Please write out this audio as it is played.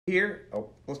Here.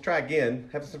 Oh, let's try again.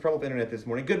 Having some trouble with the internet this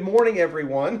morning. Good morning,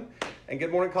 everyone, and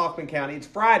good morning, Kaufman County. It's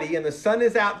Friday, and the sun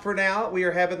is out for now. We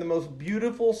are having the most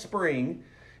beautiful spring.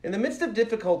 In the midst of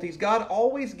difficulties, God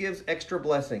always gives extra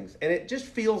blessings, and it just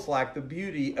feels like the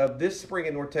beauty of this spring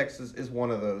in North Texas is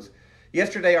one of those.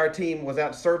 Yesterday, our team was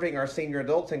out serving our senior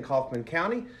adults in Kaufman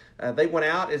County. They went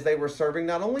out as they were serving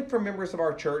not only for members of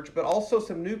our church, but also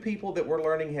some new people that we're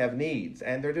learning have needs,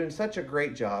 and they're doing such a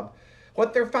great job.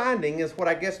 What they're finding is what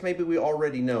I guess maybe we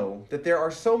already know, that there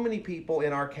are so many people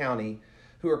in our county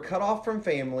who are cut off from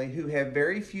family, who have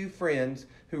very few friends,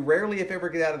 who rarely, if ever,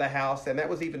 get out of the house, and that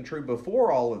was even true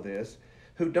before all of this,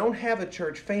 who don't have a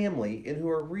church family and who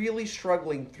are really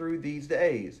struggling through these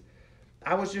days.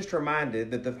 I was just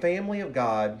reminded that the family of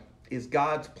God is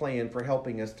God's plan for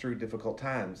helping us through difficult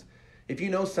times. If you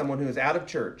know someone who is out of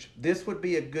church, this would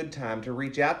be a good time to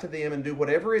reach out to them and do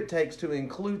whatever it takes to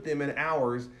include them in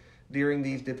ours during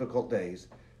these difficult days.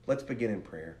 Let's begin in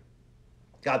prayer.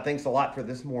 God, thanks a lot for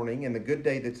this morning and the good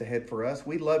day that's ahead for us.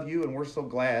 We love you and we're so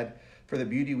glad for the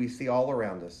beauty we see all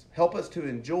around us. Help us to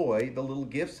enjoy the little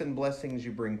gifts and blessings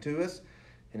you bring to us.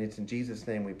 And it's in Jesus'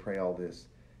 name we pray all this.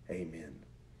 Amen.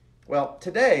 Well,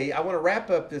 today I want to wrap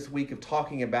up this week of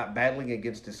talking about battling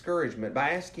against discouragement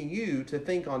by asking you to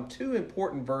think on two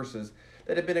important verses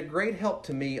that have been a great help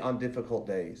to me on difficult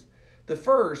days. The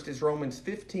first is Romans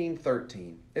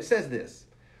 15:13. It says this: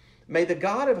 "May the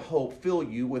God of hope fill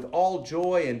you with all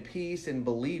joy and peace in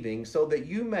believing, so that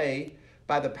you may,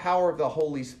 by the power of the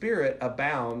Holy Spirit,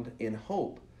 abound in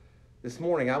hope." This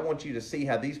morning, I want you to see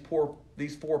how these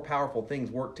four powerful things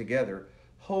work together: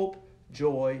 hope,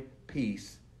 joy,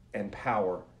 peace, and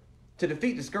power. To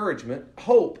defeat discouragement,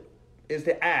 hope is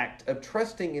the act of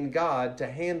trusting in God to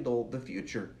handle the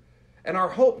future. And our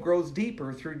hope grows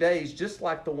deeper through days just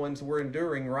like the ones we're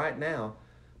enduring right now.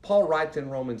 Paul writes in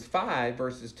Romans 5,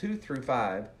 verses 2 through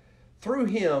 5, "Through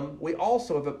him we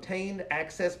also have obtained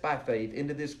access by faith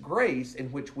into this grace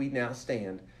in which we now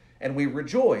stand. And we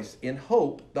rejoice in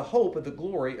hope, the hope of the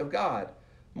glory of God.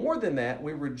 More than that,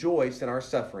 we rejoice in our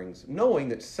sufferings, knowing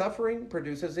that suffering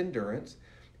produces endurance,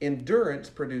 endurance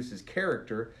produces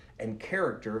character, and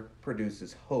character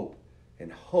produces hope.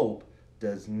 And hope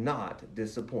does not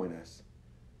disappoint us,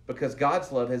 because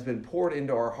God's love has been poured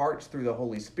into our hearts through the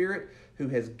Holy Spirit who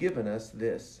has given us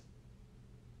this."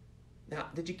 Now,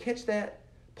 did you catch that?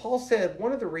 Paul said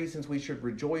one of the reasons we should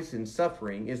rejoice in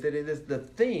suffering is that it is the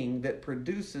thing that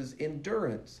produces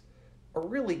endurance, or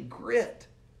really grit.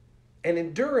 And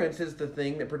endurance is the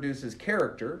thing that produces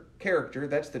character. Character,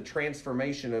 that's the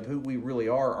transformation of who we really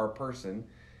are, our person.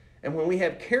 And when we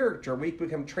have character, we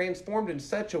become transformed in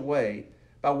such a way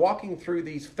by walking through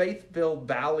these faith-filled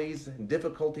valleys and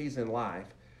difficulties in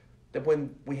life, that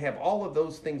when we have all of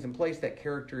those things in place, that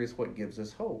character is what gives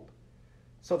us hope.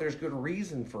 So there's good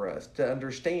reason for us to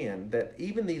understand that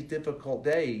even these difficult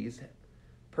days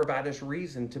provide us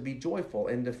reason to be joyful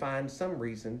and to find some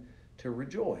reason to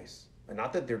rejoice. And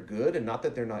not that they're good and not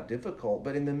that they're not difficult,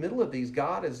 but in the middle of these,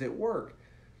 God is at work.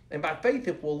 And by faith,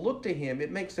 if we'll look to him, it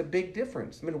makes a big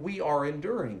difference. I mean, we are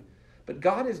enduring. But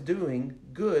God is doing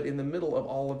good in the middle of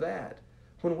all of that.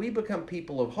 When we become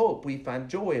people of hope, we find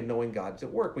joy in knowing God's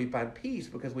at work. We find peace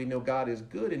because we know God is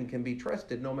good and can be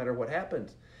trusted no matter what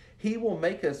happens. He will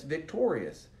make us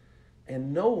victorious.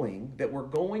 And knowing that we're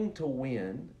going to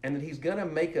win and that he's going to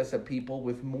make us a people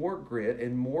with more grit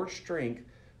and more strength,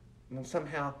 and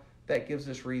somehow that gives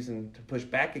us reason to push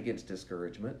back against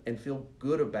discouragement and feel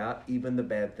good about even the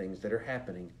bad things that are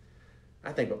happening.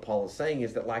 I think what Paul is saying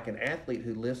is that like an athlete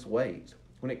who lifts weights,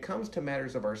 when it comes to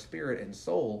matters of our spirit and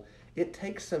soul, it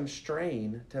takes some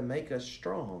strain to make us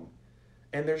strong.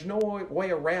 And there's no way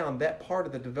around that part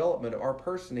of the development of our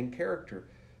person and character.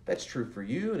 That's true for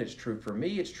you, and it's true for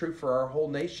me. It's true for our whole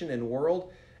nation and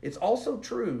world. It's also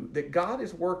true that God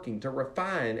is working to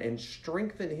refine and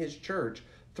strengthen his church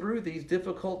through these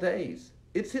difficult days.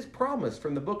 It's his promise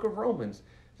from the book of Romans.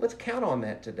 Let's count on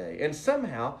that today and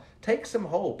somehow take some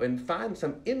hope and find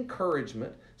some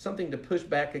encouragement, something to push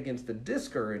back against the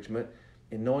discouragement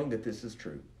in knowing that this is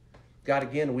true. God,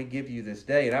 again, we give you this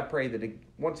day, and I pray that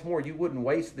once more you wouldn't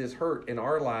waste this hurt in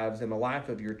our lives and the life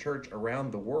of your church around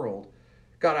the world.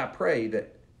 God, I pray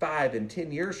that 5 and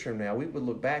 10 years from now, we would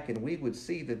look back and we would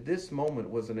see that this moment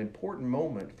was an important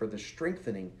moment for the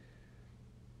strengthening,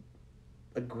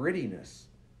 the grittiness,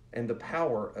 and the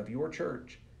power of your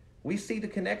church. We see the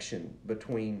connection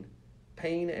between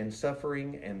pain and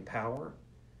suffering and power.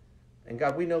 And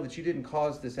God, we know that you didn't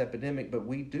cause this epidemic, but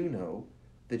we do know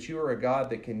that you are a God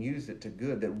that can use it to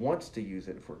good, that wants to use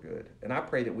it for good. And I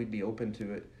pray that we'd be open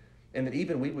to it, and that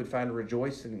even we would find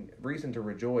reason to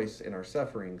rejoice in our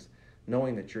sufferings,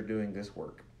 knowing that you're doing this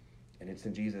work. And it's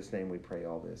in Jesus' name we pray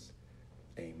all this.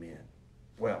 Amen.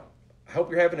 Well, I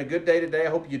hope you're having a good day today. I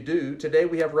hope you do. Today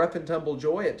we have Rough and Tumble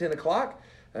Joy at 10 o'clock.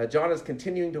 John is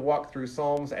continuing to walk through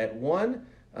Psalms at 1.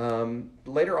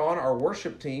 Later on, our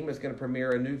worship team is going to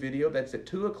premiere a new video that's at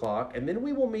 2 o'clock. And then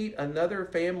we will meet another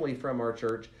family from our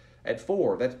church at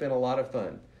 4. That's been a lot of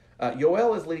fun.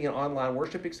 Yoel is leading an online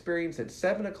worship experience at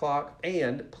 7 o'clock.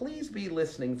 And please be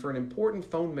listening for an important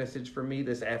phone message for me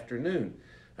this afternoon.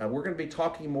 We're going to be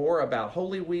talking more about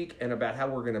Holy Week and about how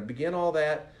we're going to begin all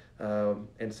that.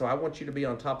 And so I want you to be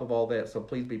on top of all that. So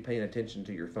please be paying attention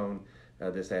to your phone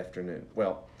this afternoon.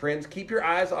 Well, friends, keep your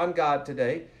eyes on God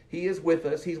today. He is with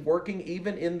us. He's working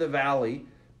even in the valley.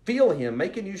 Feel Him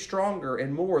making you stronger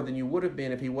and more than you would have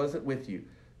been if He wasn't with you.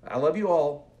 I love you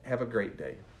all. Have a great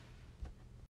day.